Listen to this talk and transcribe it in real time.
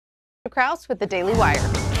Krauss with the Daily Wire.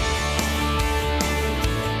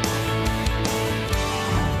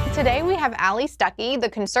 Today we have Allie Stuckey, the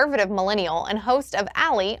Conservative Millennial and host of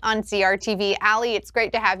Allie on CRTV. Allie, it's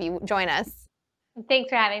great to have you join us. Thanks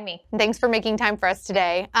for having me. Thanks for making time for us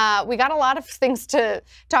today. We got a lot of things to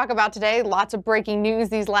talk about today, lots of breaking news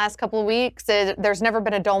these last couple of weeks. There's never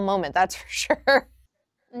been a dull moment, that's for sure.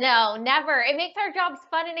 No, never. It makes our jobs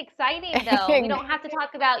fun and exciting, though. We don't have to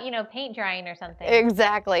talk about, paint drying or something.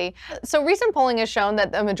 Exactly. So recent polling has shown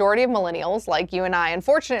that the majority of millennials, like you and I,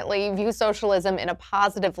 unfortunately, view socialism in a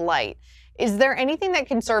positive light. Is there anything that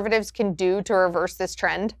conservatives can do to reverse this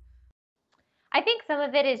trend? I think some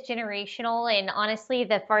of it is generational, and honestly,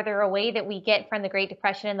 the farther away that we get from the Great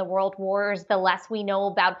Depression and the World Wars, the less we know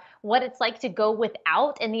about what it's like to go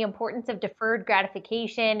without and the importance of deferred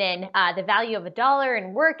gratification and the value of a dollar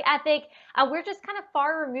and work ethic. We're just kind of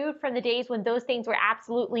far removed from the days when those things were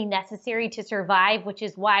absolutely necessary to survive, which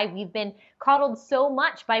is why we've been coddled so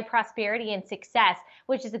much by prosperity and success,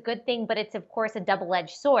 which is a good thing, but it's of course a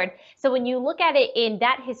double-edged sword. So when you look at it in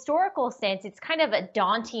that historical sense, it's kind of a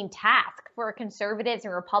daunting task for conservatives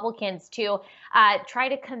and Republicans to try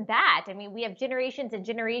to combat. I mean, we have generations and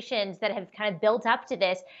generations that have kind of built up to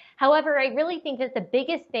this. However, I really think that the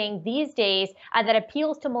biggest thing these days that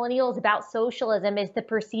appeals to millennials about socialism is the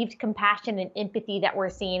perceived compassion and empathy that we're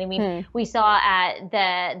seeing. I mean, we saw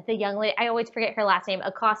the young lady, I always forget her last name,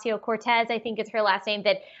 Ocasio-Cortez, I think is her last name,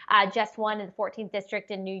 that just won in the 14th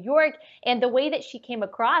district in New York. And the way that she came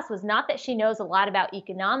across was not that she knows a lot about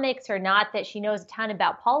economics or not that she knows a ton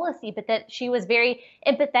about policy, but that she was very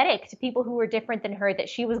empathetic to people who were different than her, that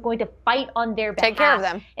she was going to fight on their behalf. Take care of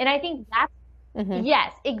them. And I think that's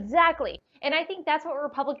yes, exactly. And I think that's what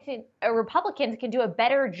Republicans can do a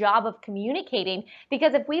better job of communicating,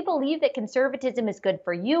 because if we believe that conservatism is good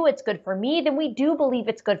for you, it's good for me, then we do believe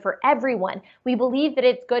it's good for everyone. We believe that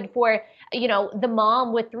it's good for, the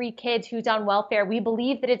mom with 3 kids who's on welfare. We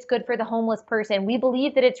believe that it's good for the homeless person. We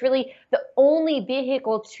believe that it's really the only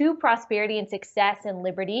vehicle to prosperity and success and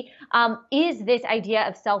liberty is this idea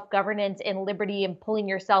of self-governance and liberty and pulling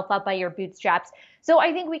yourself up by your bootstraps. So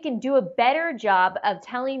I think we can do a better job of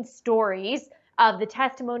telling stories of the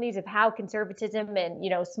testimonies of how conservatism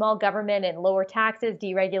and, small government and lower taxes,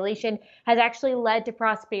 deregulation has actually led to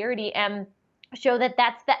prosperity, and show that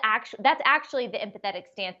that's actually the empathetic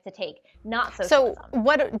stance to take, not socialism. So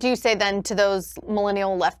what do you say then to those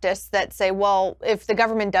millennial leftists that say, well, if the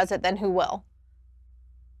government does it, then who will?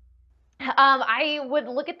 I would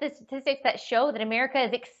look at the statistics that show that America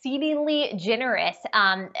is exceedingly generous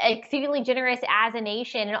as a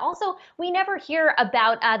nation. And also, we never hear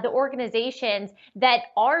about the organizations that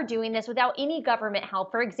are doing this without any government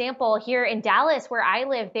help. For example, here in Dallas, where I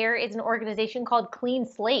live, there is an organization called Clean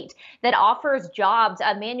Slate that offers jobs,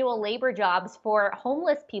 manual labor jobs for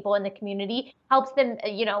homeless people in the community, helps them,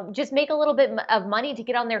 just make a little bit of money to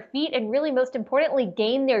get on their feet and really, most importantly,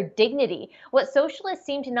 gain their dignity. What socialists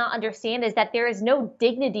seem to not understand is that there is no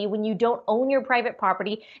dignity when you don't own your private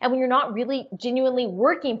property and when you're not really genuinely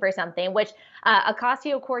working for something, which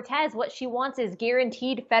Ocasio-Cortez, what she wants is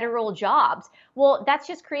guaranteed federal jobs. Well, that's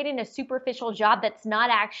just creating a superficial job that's not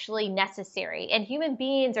actually necessary. And human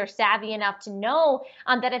beings are savvy enough to know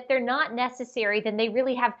that if they're not necessary, then they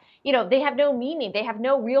really have, they have no meaning. They have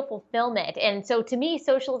no real fulfillment. And so to me,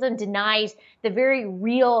 socialism denies the very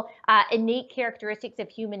real innate characteristics of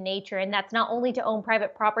human nature. And that's not only to own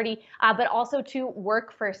private property, but also to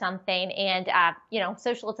work for something. And,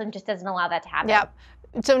 socialism just doesn't allow that to happen. Yep.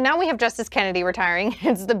 So now we have Justice Kennedy retiring.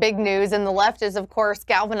 It's the big news. And the left is, of course,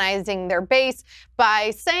 galvanizing their base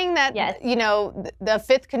by saying that, the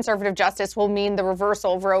 5th conservative justice will mean the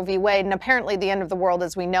reversal of Roe v. Wade and apparently the end of the world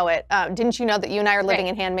as we know it. Didn't you know that you and I are living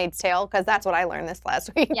in Handmaid's Tale? Because that's what I learned this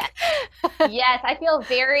last week. Yes. Yes, I feel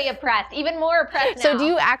very oppressed, even more oppressed now. So do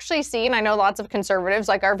you actually see, and I know lots of conservatives,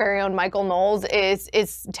 like our very own Michael Knowles,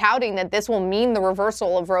 is touting that this will mean the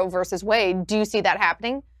reversal of Roe versus Wade. Do you see that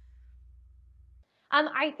happening?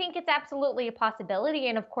 I think it's absolutely a possibility.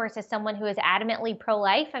 And of course, as someone who is adamantly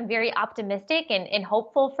pro-life, I'm very optimistic and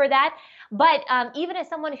hopeful for that. But even as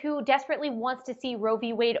someone who desperately wants to see Roe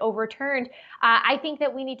v. Wade overturned, I think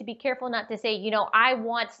that we need to be careful not to say, I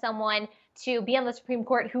want someone to be on the Supreme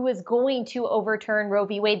Court who is going to overturn Roe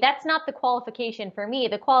v. Wade. That's not the qualification for me.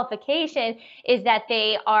 The qualification is that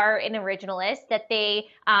they are an originalist, that they,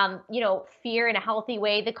 fear in a healthy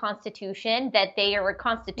way the Constitution, that they are a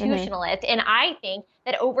constitutionalist. And I think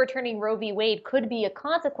that overturning Roe v. Wade could be a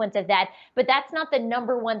consequence of that, but that's not the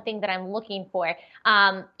number one thing that I'm looking for.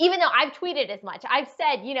 Even though I've tweeted as much, I've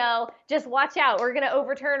said, just watch out, we're going to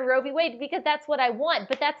overturn Roe v. Wade because that's what I want,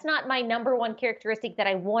 but that's not my number one characteristic that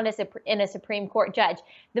I want in a Supreme Court judge.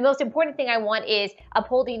 The most important thing I want is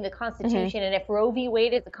upholding the Constitution, and if Roe v.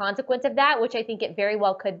 Wade is a consequence of that, which I think it very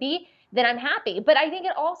well could be, then I'm happy. But I think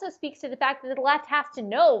it also speaks to the fact that the left has to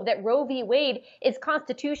know that Roe v. Wade is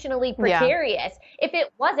constitutionally precarious. If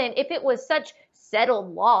it wasn't, if it was such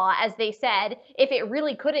settled law, as they said, if it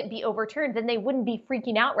really couldn't be overturned, then they wouldn't be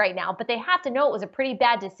freaking out right now. But they have to know it was a pretty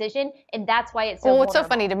bad decision, and that's why it's so what's so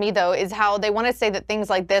funny to me, though, is how they want to say that things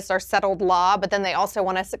like this are settled law, but then they also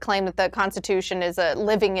want us to claim that the Constitution is a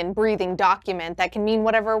living and breathing document that can mean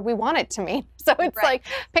whatever we want it to mean. So it's like,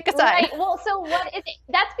 pick a side. Right. Well, so what is it?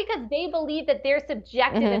 That's because they believe that their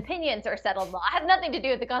subjective opinions are settled law. It has nothing to do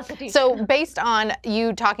with the Constitution. So based on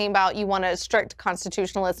you talking about you want a strict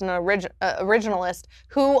constitutionalist and an originalist,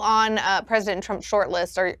 who on President Trump's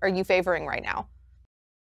shortlist are you favoring right now?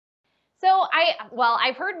 So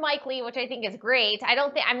I've heard Mike Lee, which I think is great.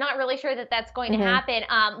 I'm not really sure that that's going to happen.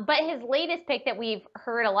 But his latest pick that we've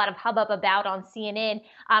heard a lot of hubbub about on CNN,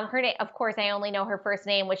 her name, of course, I only know her first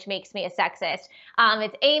name, which makes me a sexist.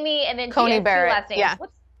 It's Amy, and then Coney she has Barrett. two last names. Yeah.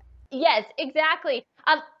 Yes, exactly.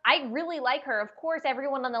 I really like her. Of course,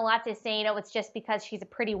 everyone on the left is saying, oh, it's just because she's a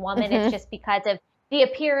pretty woman. It's just because of the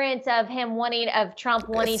appearance of Trump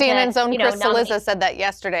wanting to, CNN's own Chris nominate. Cillizza said that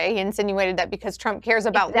yesterday. He insinuated that because Trump cares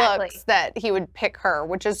about looks, that he would pick her,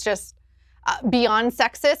 which is just beyond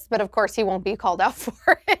sexist. But of course, he won't be called out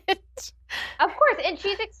for it. Of course, and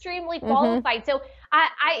she's extremely qualified. So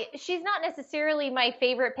she's not necessarily my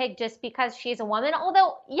favorite pick just because she's a woman.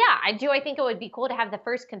 Although, yeah, I think it would be cool to have the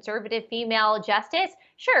first conservative female justice.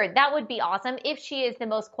 Sure, that would be awesome if she is the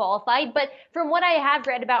most qualified. But from what I have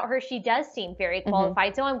read about her, she does seem very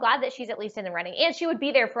qualified. So I'm glad that she's at least in the running, and she would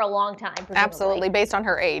be there for a long time. Presumably. Absolutely, based on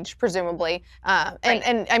her age, presumably.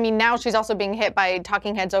 And I mean, now she's also being hit by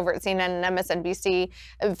talking heads over at CNN and MSNBC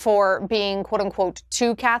for being "quote unquote"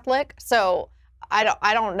 too Catholic. So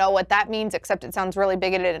I don't know what that means, except it sounds really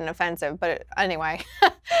bigoted and offensive. But anyway.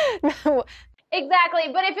 Exactly.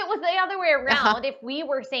 But if it was the other way around, if we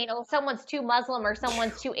were saying, oh, someone's too Muslim or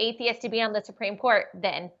someone's too atheist to be on the Supreme Court,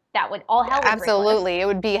 then that would all hell would Absolutely. It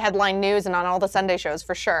would be headline news and on all the Sunday shows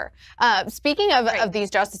for sure. Speaking of these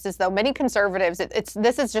justices, though, many conservatives,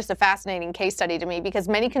 this is just a fascinating case study to me because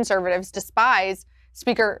many conservatives despise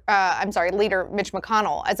Leader Mitch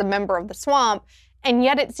McConnell as a member of the swamp. And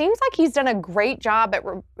yet it seems like he's done a great job at,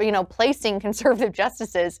 placing conservative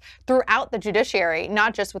justices throughout the judiciary,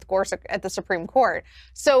 not just with Gorsuch at the Supreme Court.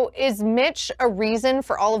 So is Mitch a reason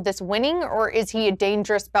for all of this winning, or is he a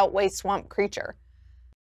dangerous Beltway swamp creature?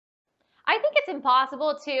 I think it's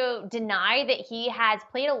impossible to deny that he has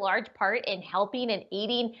played a large part in helping and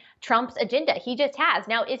aiding Trump's agenda. He just has.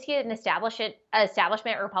 Now, is he an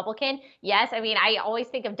establishment Republican? Yes. I mean, I always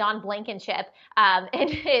think of Don Blankenship in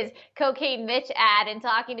his Cocaine Mitch ad and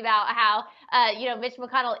talking about how, Mitch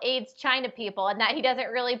McConnell aids China people and that he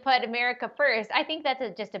doesn't really put America first. I think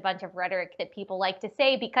that's just a bunch of rhetoric that people like to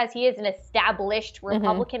say because he is an established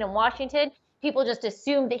Republican in Washington. People just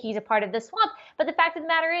assume that he's a part of the swamp. But the fact of the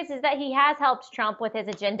matter is that he has helped Trump with his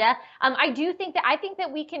agenda. I think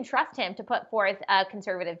that we can trust him to put forth a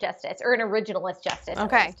conservative justice or an originalist justice.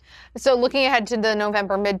 Okay. So looking ahead to the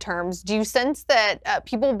November midterms, do you sense that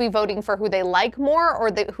people will be voting for who they like more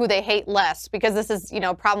or who they hate less? Because this is,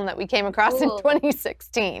 a problem that we came across in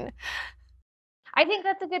 2016. I think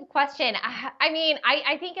that's a good question.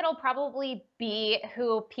 I think it'll probably be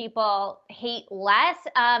who people hate less.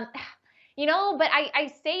 But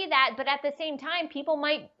I say that, but at the same time, people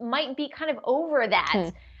might be kind of over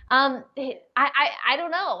that. I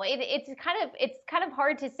don't know. It's kind of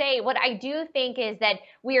hard to say. What I do think is that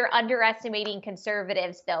we are underestimating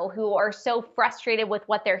conservatives, though, who are so frustrated with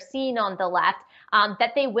what they're seeing on the left,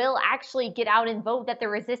 that they will actually get out and vote, that the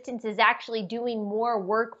resistance is actually doing more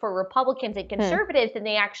work for Republicans and conservatives than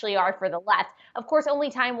they actually are for the left. Of course, only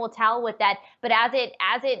time will tell with that. But as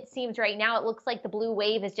it seems right now, it looks like the blue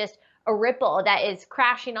wave is just a ripple that is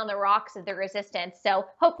crashing on the rocks of the resistance. So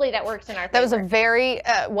hopefully that works in our favor. That was a very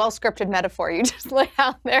well-scripted metaphor you just laid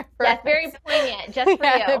out there. Yes, very poignant, just for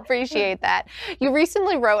you. I appreciate that. You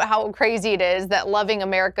recently wrote how crazy it is that loving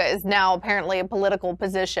America is now apparently a political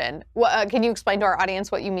position. Can you explain to our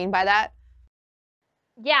audience what you mean by that?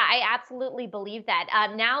 Yeah, I absolutely believe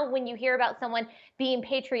that. Now, when you hear about someone being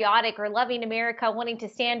patriotic or loving America, wanting to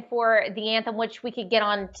stand for the anthem, which we could get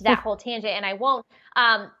on to that whole tangent, and I won't,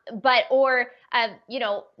 or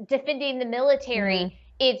defending the military,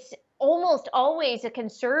 it's almost always a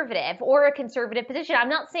conservative or a conservative position. I'm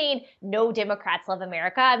not saying no Democrats love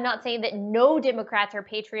America. I'm not saying that no Democrats are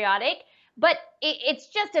patriotic, but it's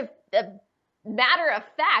just a matter of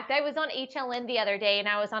fact. I was on HLN the other day and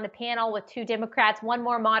I was on a panel with 2 Democrats, one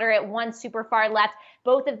more moderate, one super far left.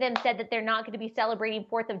 Both of them said that they're not going to be celebrating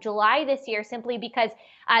 4th of July this year simply because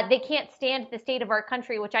they can't stand the state of our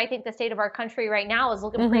country, which I think the state of our country right now is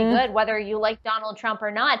looking pretty good, whether you like Donald Trump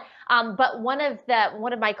or not. But one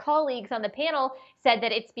of my colleagues on the panel said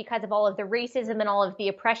that it's because of all of the racism and all of the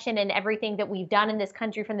oppression and everything that we've done in this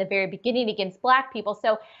country from the very beginning against Black people.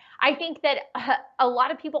 So I think that a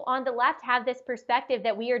lot of people on the left have this perspective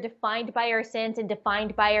that we are defined by our sins and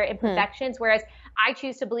defined by our imperfections, whereas I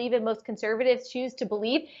choose to believe, and most conservatives choose to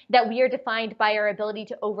believe, that we are defined by our ability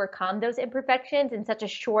to overcome those imperfections in such a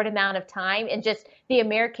short amount of time, and just the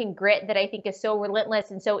American grit that I think is so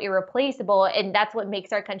relentless and so irreplaceable, and that's what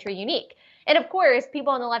makes our country unique. And of course,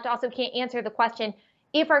 people on the left also can't answer the question,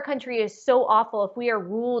 if our country is so awful, if we are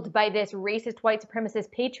ruled by this racist white supremacist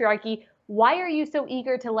patriarchy, why are you so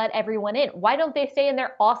eager to let everyone in? Why don't they stay in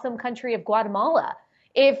their awesome country of Guatemala?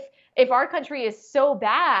 If our country is so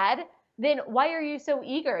bad, then why are you so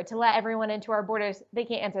eager to let everyone into our borders? They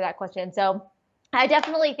can't answer that question. So I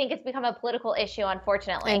definitely think it's become a political issue,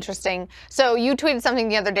 unfortunately. Interesting. So you tweeted something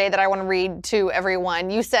the other day that I want to read to everyone.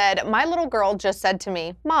 You said, my little girl just said to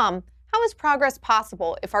me, Mom, how is progress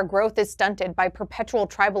possible if our growth is stunted by perpetual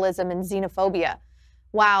tribalism and xenophobia?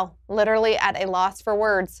 Wow, literally at a loss for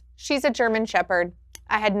words. She's a German Shepherd.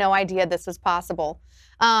 I had no idea this was possible.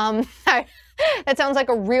 That sounds like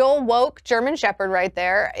a real woke German Shepherd right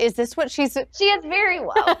there. Is this what she's... She is very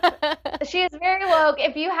woke. She is very woke.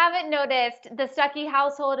 If you haven't noticed, the Stuckey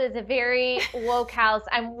household is a very woke house.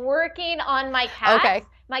 I'm working on my cats. Okay.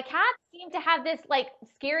 My cats seem to have this like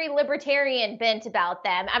scary libertarian bent about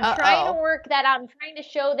them. I'm trying to work that out. I'm trying to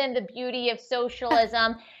show them the beauty of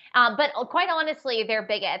socialism. But quite honestly, they're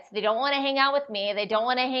bigots. They don't want to hang out with me. They don't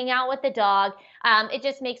want to hang out with the dog. It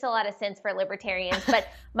just makes a lot of sense for libertarians. But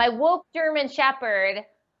my woke German Shepherd,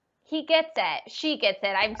 he gets it. She gets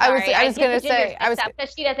it. I'm sorry. I was going to say,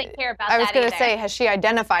 because she doesn't care about that. I was going to say, has she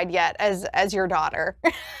identified yet as your daughter?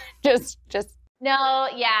 just. No,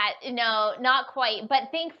 not quite. But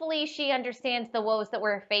thankfully, she understands the woes that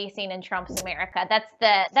we're facing in Trump's America. That's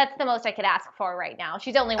the most I could ask for right now.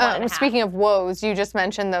 She's only 1.5. Speaking of woes, you just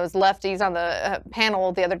mentioned those lefties on the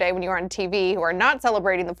panel the other day when you were on TV who are not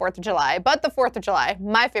celebrating the 4th of July. But the 4th of July,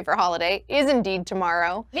 my favorite holiday, is indeed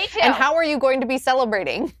tomorrow. Me too. And how are you going to be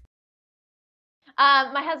celebrating?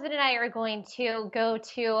 My husband and I are going to go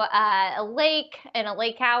to a lake and a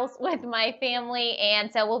lake house with my family.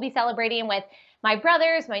 And so we'll be celebrating with my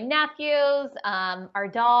brothers, my nephews, our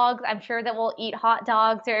dogs. I'm sure that we'll eat hot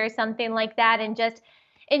dogs or something like that and just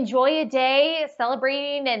enjoy a day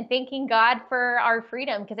celebrating and thanking God for our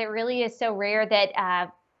freedom, because it really is so rare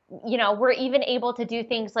that, we're even able to do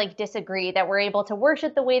things like disagree, that we're able to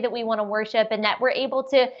worship the way that we want to worship, and that we're able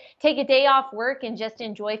to take a day off work and just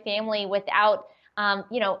enjoy family without,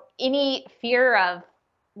 any fear of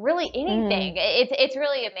really anything. It's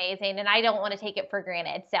really amazing, and I don't want to take it for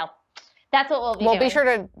granted. So that's what we'll be doing. Well, be sure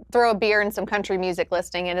to throw a beer and some country music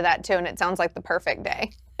listening into that too, and it sounds like the perfect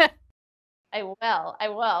day. I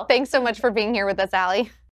will. Thanks so much for being here with us,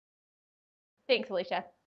 Allie. Thanks, Elisha.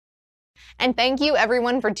 And thank you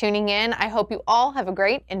everyone for tuning in. I hope you all have a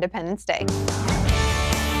great Independence Day.